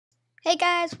Hey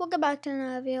guys, welcome back to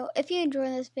another video. If you enjoyed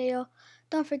this video,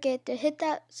 don't forget to hit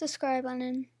that subscribe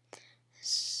button.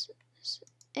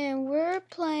 And we're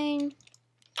playing,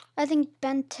 I think,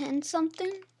 Ben 10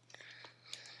 something.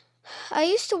 I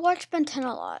used to watch Ben 10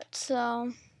 a lot,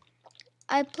 so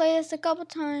I played this a couple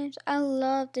times. I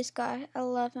love this guy. I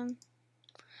love him.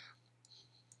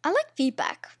 I like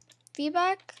feedback.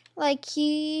 Feedback, like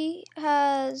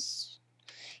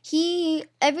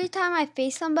every time I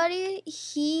face somebody,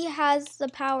 he has the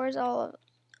powers of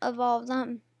all of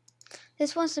them.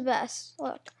 This one's the best.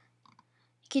 Look.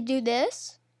 You can do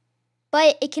this,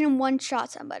 but it can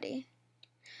one-shot somebody.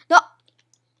 No!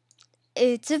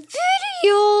 It's a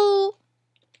video!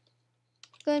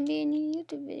 It's gonna be in a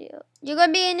YouTube video. You're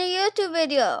gonna be in a YouTube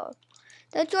video.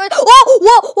 That's right.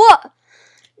 Whoa!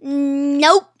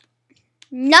 Nope.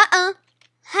 Nuh-uh.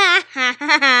 Ha ha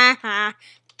ha ha ha.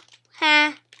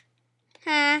 Ha.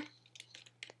 Ha.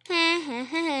 Ha ha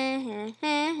ha ha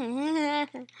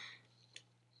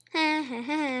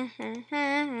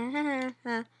ha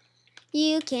ha.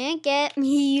 You can't get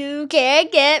me, you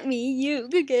can't get me, you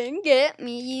can't get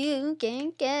me, you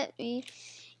can't get me.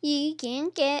 You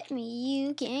can't get me,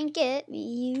 you can't get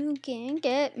me, you can't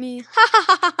get me. Ha ha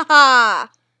ha ha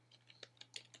ha!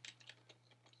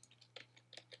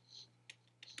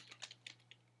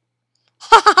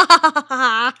 Ha ha ha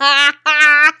ha ha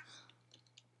ha!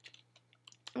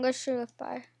 I'm gonna shoot a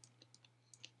fire.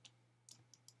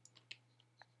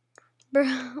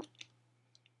 Bro.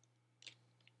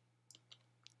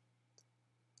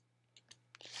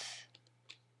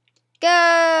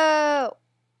 Go!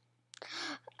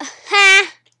 Ha!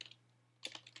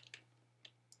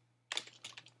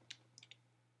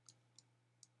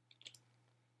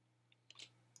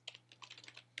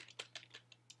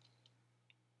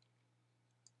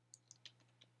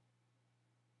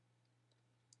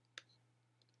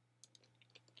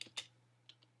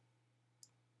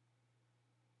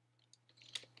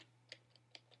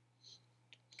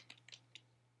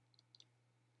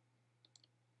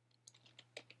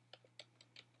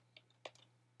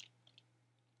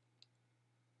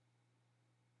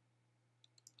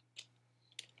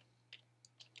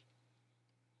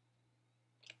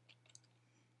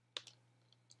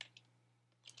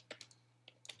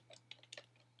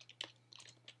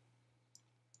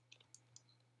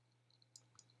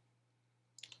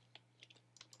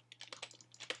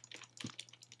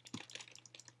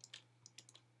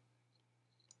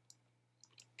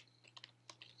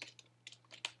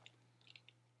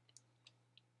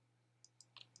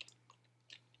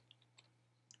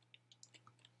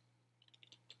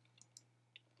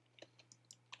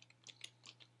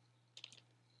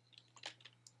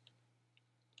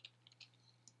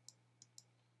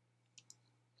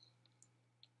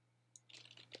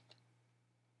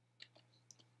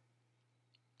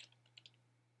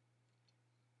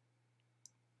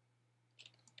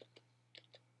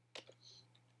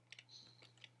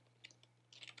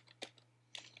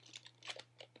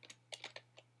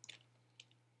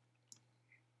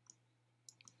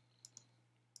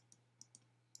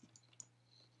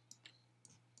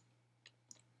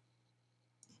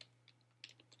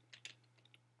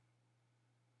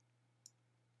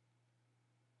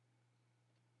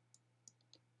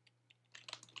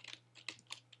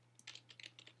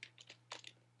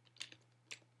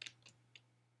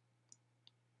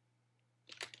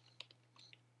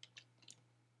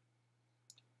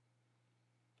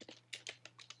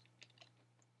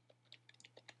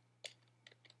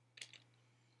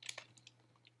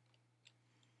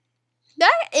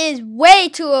 That is way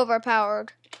too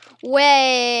overpowered.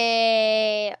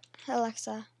 Way.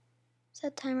 Alexa,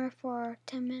 set timer for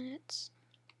 10 minutes.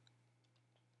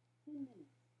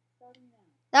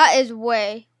 That is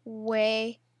way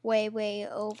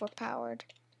overpowered.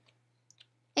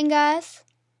 And guys,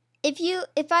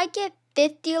 if I get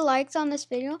 50 likes on this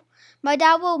video, my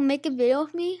dad will make a video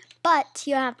of me, but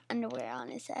he'll have underwear on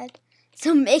his head.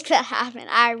 So make that happen.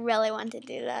 I really want to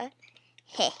do that.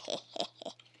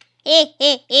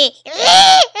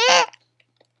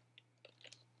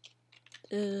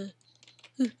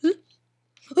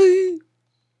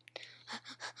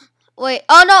 Wait,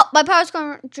 oh no, my power's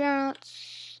going to drain out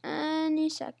any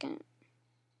second.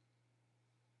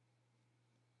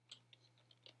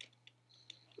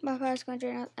 My power's going to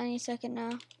drain out any second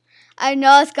now. I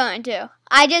know it's going to.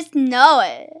 I just know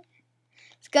it.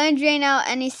 It's going to drain out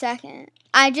any second.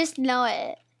 I just know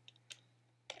it.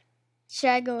 Should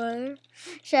I go over?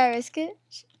 Should I risk it?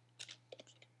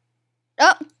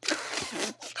 Oh!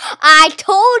 I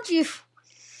told you!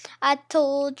 I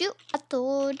told you! I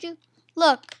told you!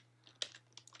 Look!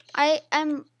 I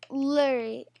am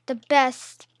literally the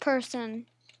best person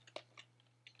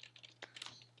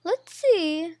Let's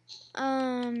see.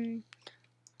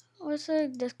 What's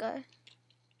this guy?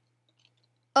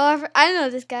 Oh, I know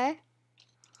this guy.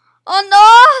 Oh no!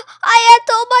 I had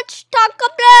too much Taco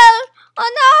Bell!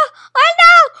 Oh no! Oh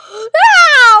no!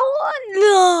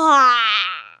 No!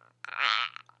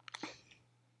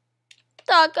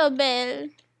 Taco Bell.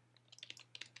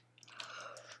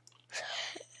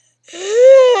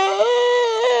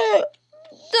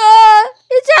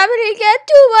 It's happening again.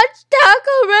 Too much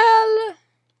Taco Bell.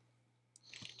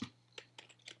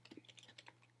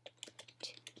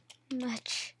 Too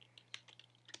much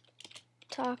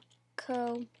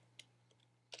Taco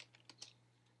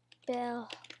Bell.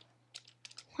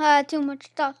 Too much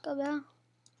Taco Bell.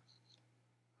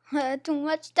 Too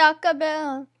much Taco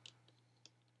Bell.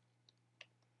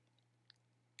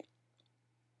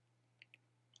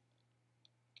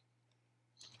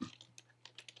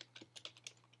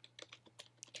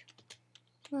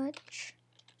 Much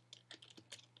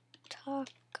Taco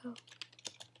Bell.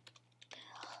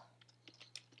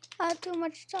 Too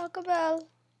much Taco Bell.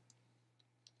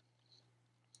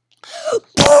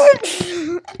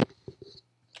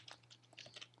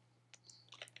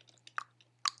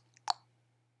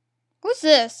 Who's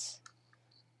this?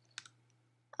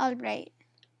 All right.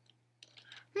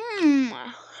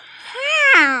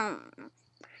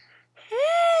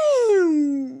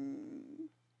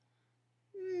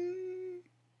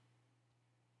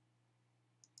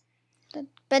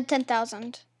 Bet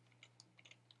 10,000.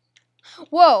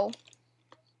 Whoa.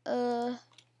 That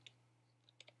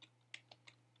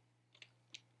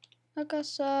guy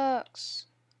sucks.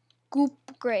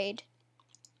 Goop grade.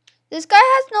 This guy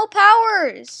has no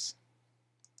powers.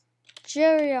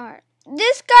 Jerry Art.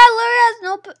 This guy literally has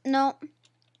no.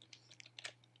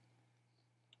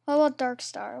 What about Dark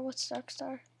Star? What's Dark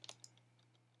Star?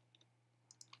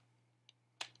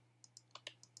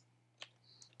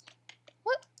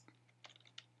 What?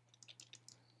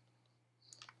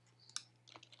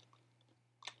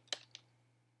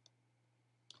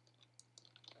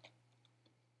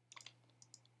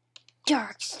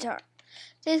 Dark Star.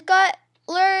 This guy,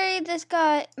 literally, this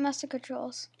guy master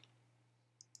controls.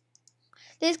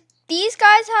 These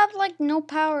guys have like no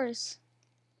powers.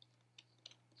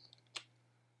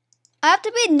 I have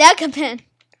to be Negapin.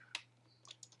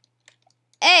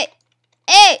 Hey,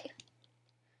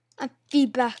 I'm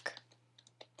feedback.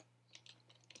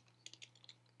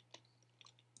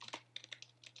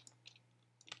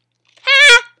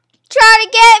 Try to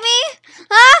get me?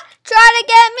 Huh? Try to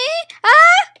get me?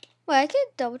 Huh? Wait, I can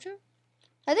double jump?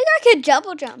 I think I can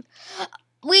double jump.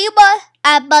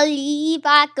 I believe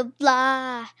I could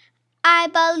fly. I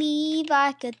believe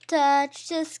I could touch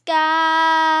the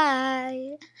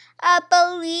sky. I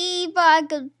believe I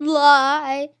could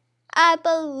fly. I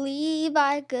believe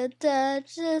I could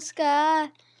touch the sky.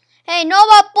 Hey, no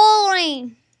more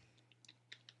bullying.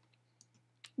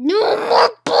 No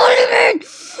more bullying.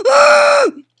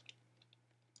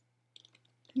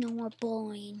 No more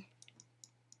bullying.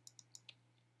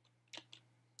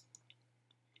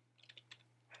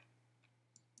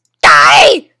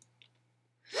 Die!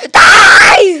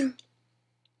 Die!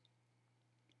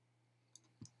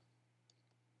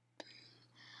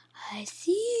 I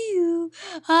see you.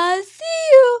 I see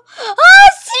you. I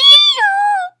see you.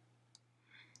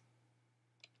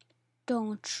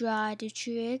 Don't try to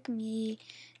trick me.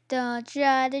 Don't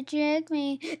try to trick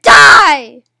me.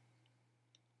 Die!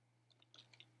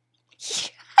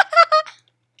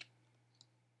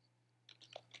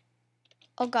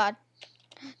 Oh God.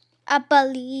 I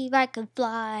believe I can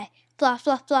fly. Fly,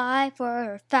 fly, fly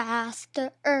for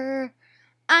faster.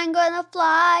 I'm gonna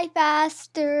fly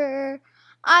faster.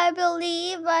 I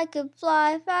believe I can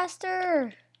fly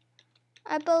faster.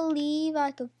 I believe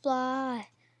I can fly.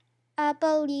 I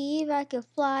believe I can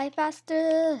fly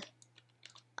faster.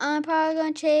 I'm probably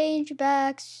gonna change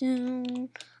back soon.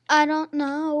 I don't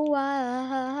know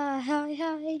why.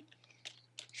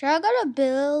 Should I go to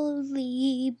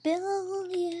billions?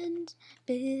 Billions.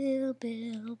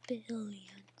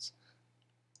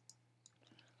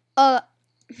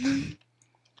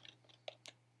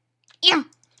 Yeah.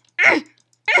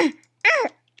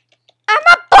 I'm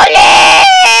a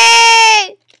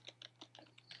bully!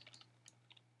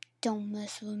 Don't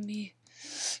mess with me.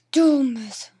 Don't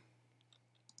mess.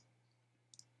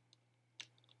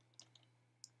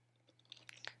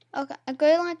 Okay, I'm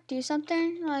going to like do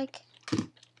something like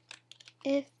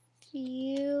if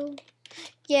you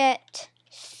get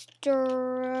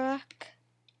struck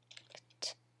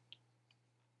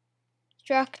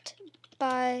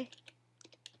by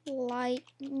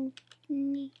lightning,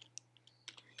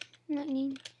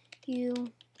 you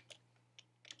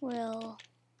will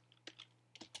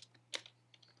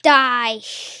Die.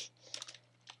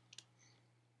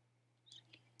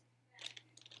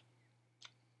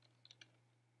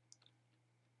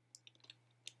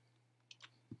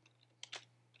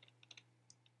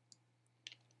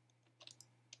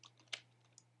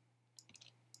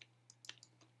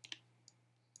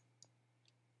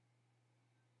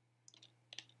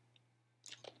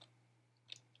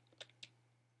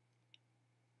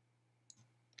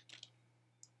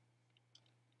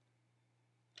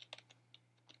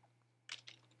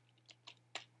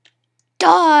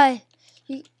 Die.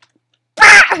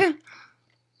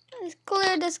 Let's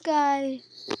clear this guy.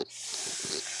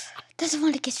 Doesn't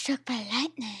want to get struck by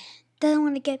lightning. Doesn't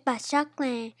want to get by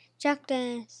chocolate.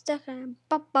 Chocolate. Chocolate.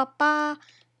 Ba ba ba.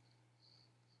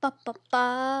 Ba ba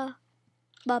ba.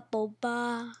 Ba ba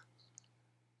ba.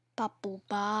 Ba ba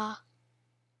ba.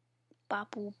 Ba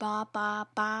ba ba ba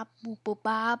ba ba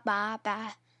ba ba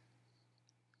ba.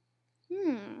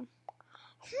 Hmm.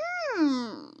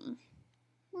 Mhm.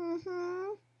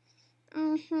 Mhm.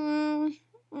 Mhm.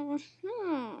 Mhm.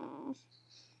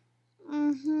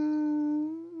 Mhm.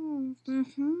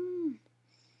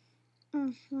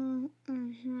 Mhm.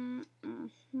 Mhm.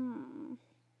 Mhm.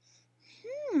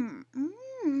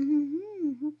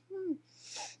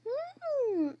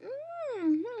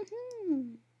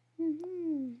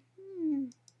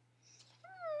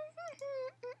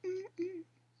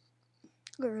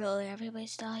 Really,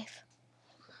 everybody's life.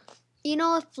 You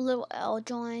know, if little L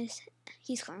joins,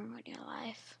 he's gonna ruin your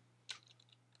life.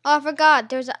 Oh, I forgot.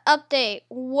 There's an update.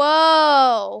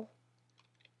 Whoa.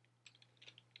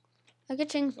 I could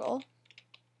change role.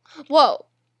 Whoa.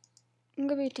 I'm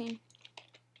gonna be a team.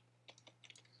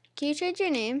 Can you change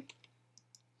your name?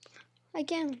 I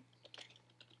can.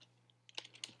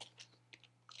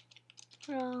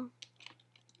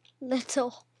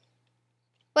 Little.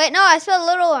 Wait, no, I spelled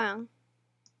little wrong.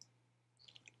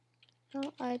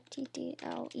 Little.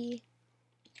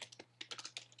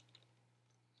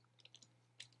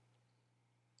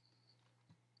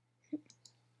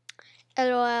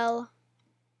 LOL.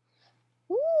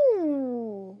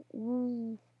 Ooh.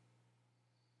 Ooh.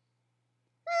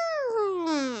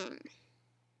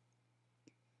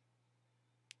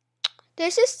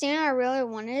 There's this thing I really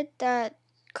wanted that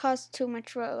cost too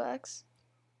much Robux.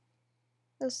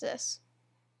 What's this?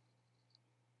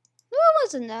 No, it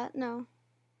wasn't that. No.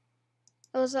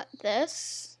 It was like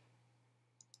this.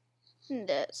 And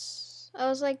this. I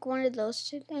was like one of those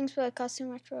two things, but it cost too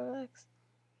much Robux.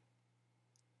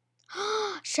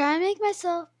 Should I make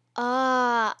myself?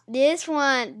 This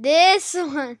one. This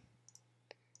one.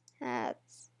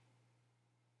 Hats.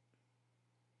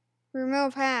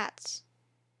 Remove hats.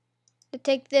 To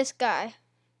take this guy.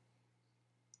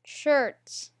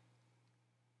 Shirts.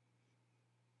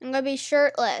 I'm gonna be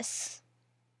shirtless.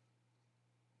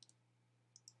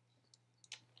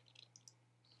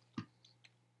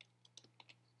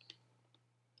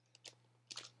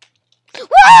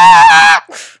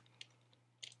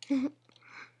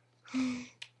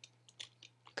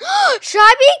 Should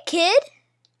I be a kid?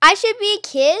 I should be a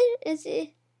kid? Is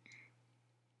it?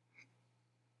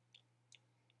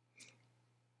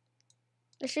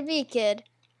 I should be a kid.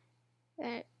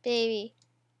 Baby.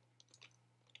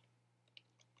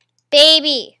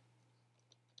 Baby.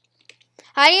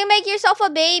 How do you make yourself a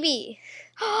baby?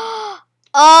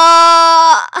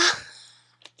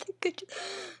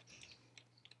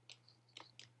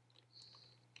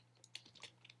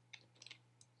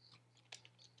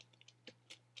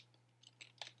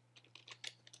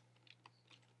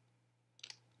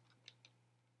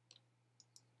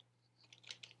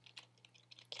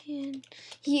 Can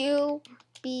you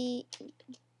be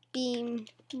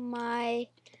my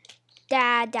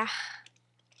dad?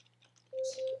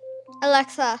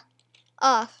 Alexa,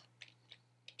 off.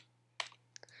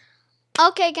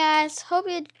 Okay, guys. Hope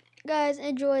you guys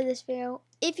enjoyed this video.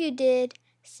 If you did,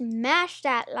 smash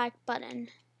that like button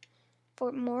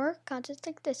for more content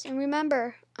like this. And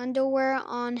remember, underwear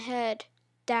on head,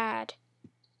 dad.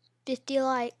 50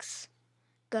 likes.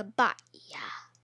 Goodbye.